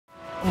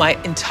My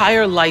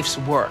entire life's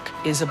work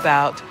is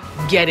about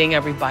getting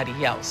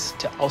everybody else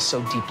to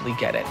also deeply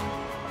get it.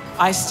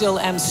 I still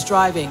am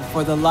striving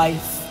for the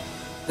life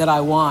that I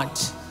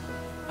want.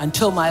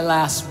 Until my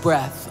last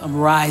breath, I'm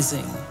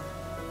rising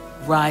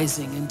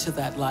into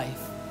that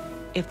life.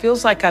 It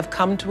feels like I've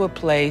come to a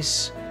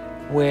place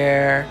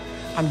where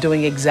I'm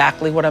doing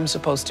exactly what I'm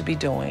supposed to be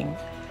doing.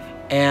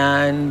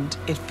 And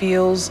it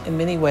feels in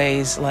many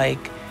ways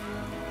like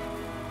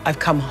I've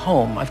come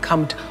home. I've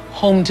come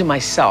home to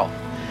myself,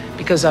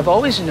 because I've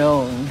always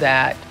known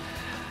that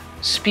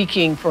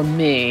speaking for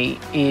me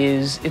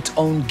is its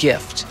own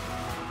gift.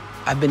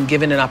 I've been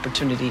given an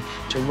opportunity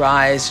to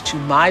rise to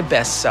my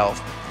best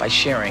self by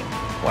sharing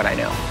what I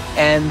know.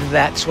 And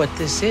that's what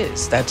this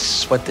is.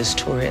 That's what this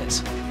tour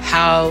is.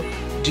 How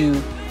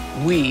do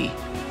we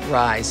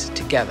rise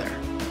together?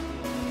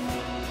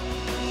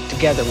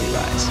 Together we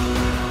rise.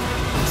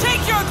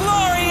 Take your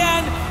glory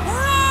and